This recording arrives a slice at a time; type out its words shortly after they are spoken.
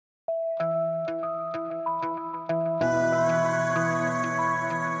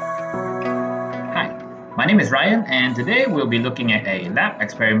My name is Ryan, and today we'll be looking at a lab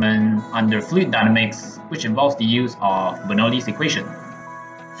experiment under fluid dynamics, which involves the use of Bernoulli's equation.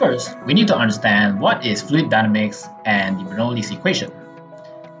 First, we need to understand what is fluid dynamics and the Bernoulli's equation.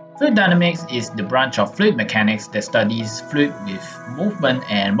 Fluid dynamics is the branch of fluid mechanics that studies fluid with movement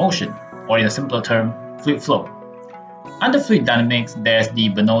and motion, or in a simpler term, fluid flow. Under fluid dynamics, there's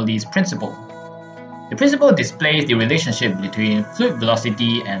the Bernoulli's principle. The principle displays the relationship between fluid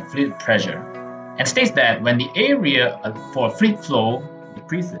velocity and fluid pressure, and states that when the area for fluid flow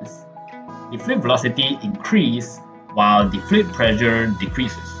decreases, the fluid velocity increases while the fluid pressure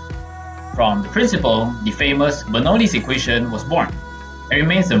decreases. From the principle, the famous Bernoulli's equation was born, and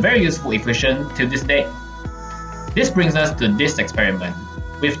remains a very useful equation till this day. This brings us to this experiment,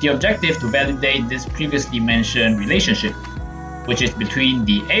 with the objective to validate this previously mentioned relationship, which is between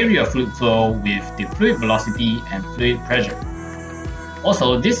the area of fluid flow with the fluid velocity and fluid pressure.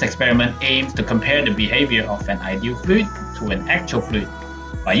 Also, this experiment aims to compare the behavior of an ideal fluid to an actual fluid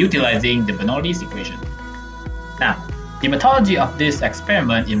by utilizing the Bernoulli's equation. Now, the methodology of this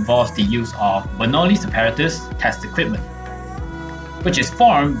experiment involves the use of Bernoulli's apparatus test equipment, which is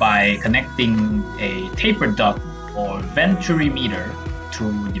formed by connecting a tapered duct or venturimeter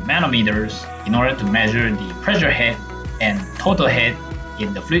to the manometers in order to measure the pressure head and total head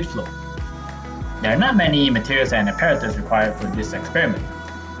in the fluid flow. There are not many materials and apparatus required for this experiment.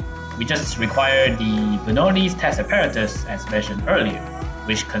 We just require the Bernoulli's test apparatus as mentioned earlier,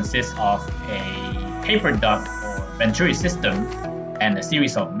 which consists of a tapered duct or venturi system and a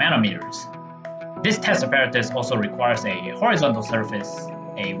series of manometers. This test apparatus also requires a horizontal surface,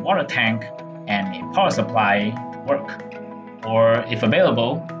 a water tank, and a power supply to work. Or, if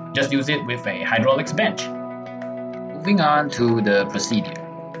available, just use it with a hydraulics bench. Moving on to the procedure.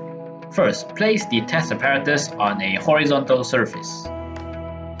 First, place the test apparatus on a horizontal surface.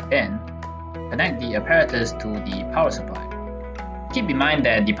 Then, connect the apparatus to the power supply. Keep in mind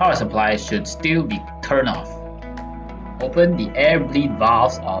that the power supply should still be turned off. Open the air bleed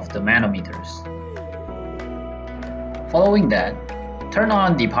valves of the manometers. Following that, turn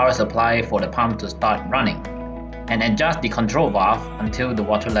on the power supply for the pump to start running, and adjust the control valve until the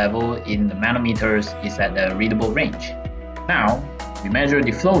water level in the manometers is at a readable range. Now, we measure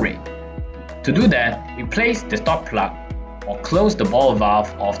the flow rate. To do that, we place the stop plug or close the ball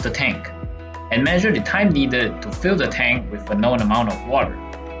valve of the tank and measure the time needed to fill the tank with a known amount of water.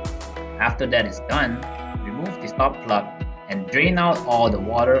 After that is done, remove the stop plug and drain out all the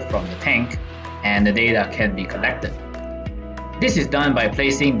water from the tank, and the data can be collected. This is done by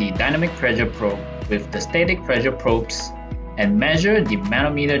placing the dynamic pressure probe with the static pressure probes and measure the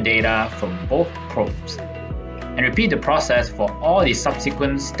manometer data from both probes, and repeat the process for all the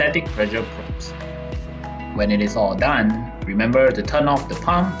subsequent static pressure probes. When it is all done, remember to turn off the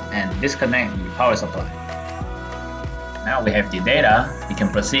pump and disconnect the power supply. Now we have the data, we can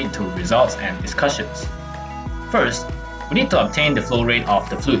proceed to results and discussions. First, we need to obtain the flow rate of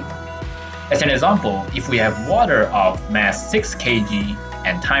the fluid. As an example, if we have water of mass 6 kg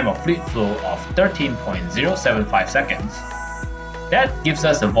and time of fluid flow of 13.075 seconds, that gives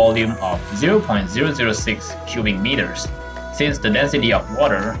us a volume of 0.006 cubic meters, since the density of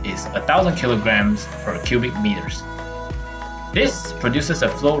water is 1000 kilograms per cubic meters. This produces a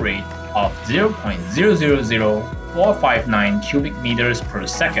flow rate of 0.000459 cubic meters per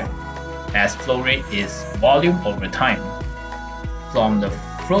second, as flow rate is volume over time. From the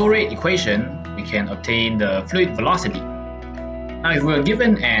flow rate equation, we can obtain the fluid velocity. Now, if we are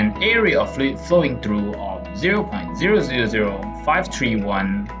given an area of fluid flowing through of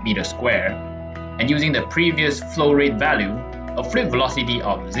 0.000531 meters square, and using the previous flow rate value, a fluid velocity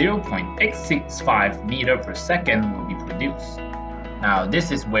of 0.865 meter per second will be produced. Now, this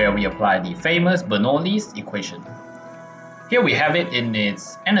is where we apply the famous Bernoulli's equation. Here we have it in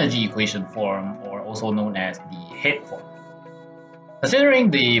its energy equation form, or also known as the head form. Considering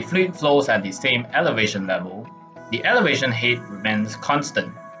the fluid flows at the same elevation level, the elevation head remains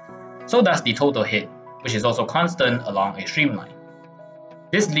constant. So does the total head, which is also constant along a streamline.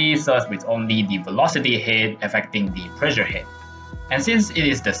 This leaves us with only the velocity head affecting the pressure head. And since it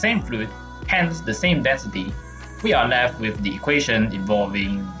is the same fluid, hence the same density, we are left with the equation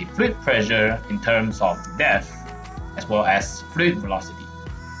involving the fluid pressure in terms of depth as well as fluid velocity.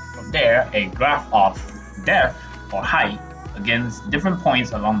 From there, a graph of depth or height against different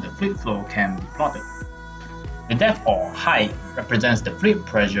points along the fluid flow can be plotted. The depth or height represents the fluid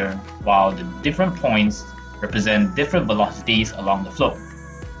pressure, while the different points represent different velocities along the flow.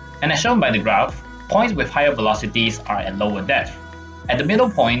 And as shown by the graph, points with higher velocities are at lower depth. At the middle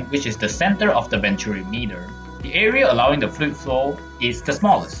point, which is the center of the venturimeter, the area allowing the fluid flow is the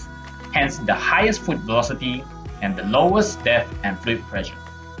smallest. hence the highest fluid velocity and the lowest depth and fluid pressure.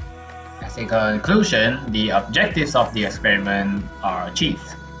 As a conclusion, the objectives of the experiment are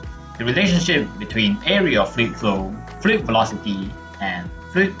achieved. The relationship between area of fluid flow, fluid velocity, and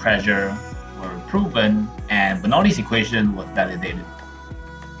fluid pressure were proven, and Bernoulli's equation was validated.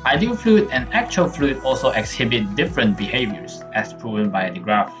 Ideal fluid and actual fluid also exhibit different behaviors, as proven by the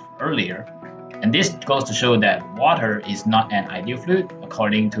graph earlier, and this goes to show that water is not an ideal fluid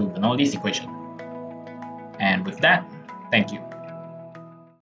according to Bernoulli's equation. And with that, thank you.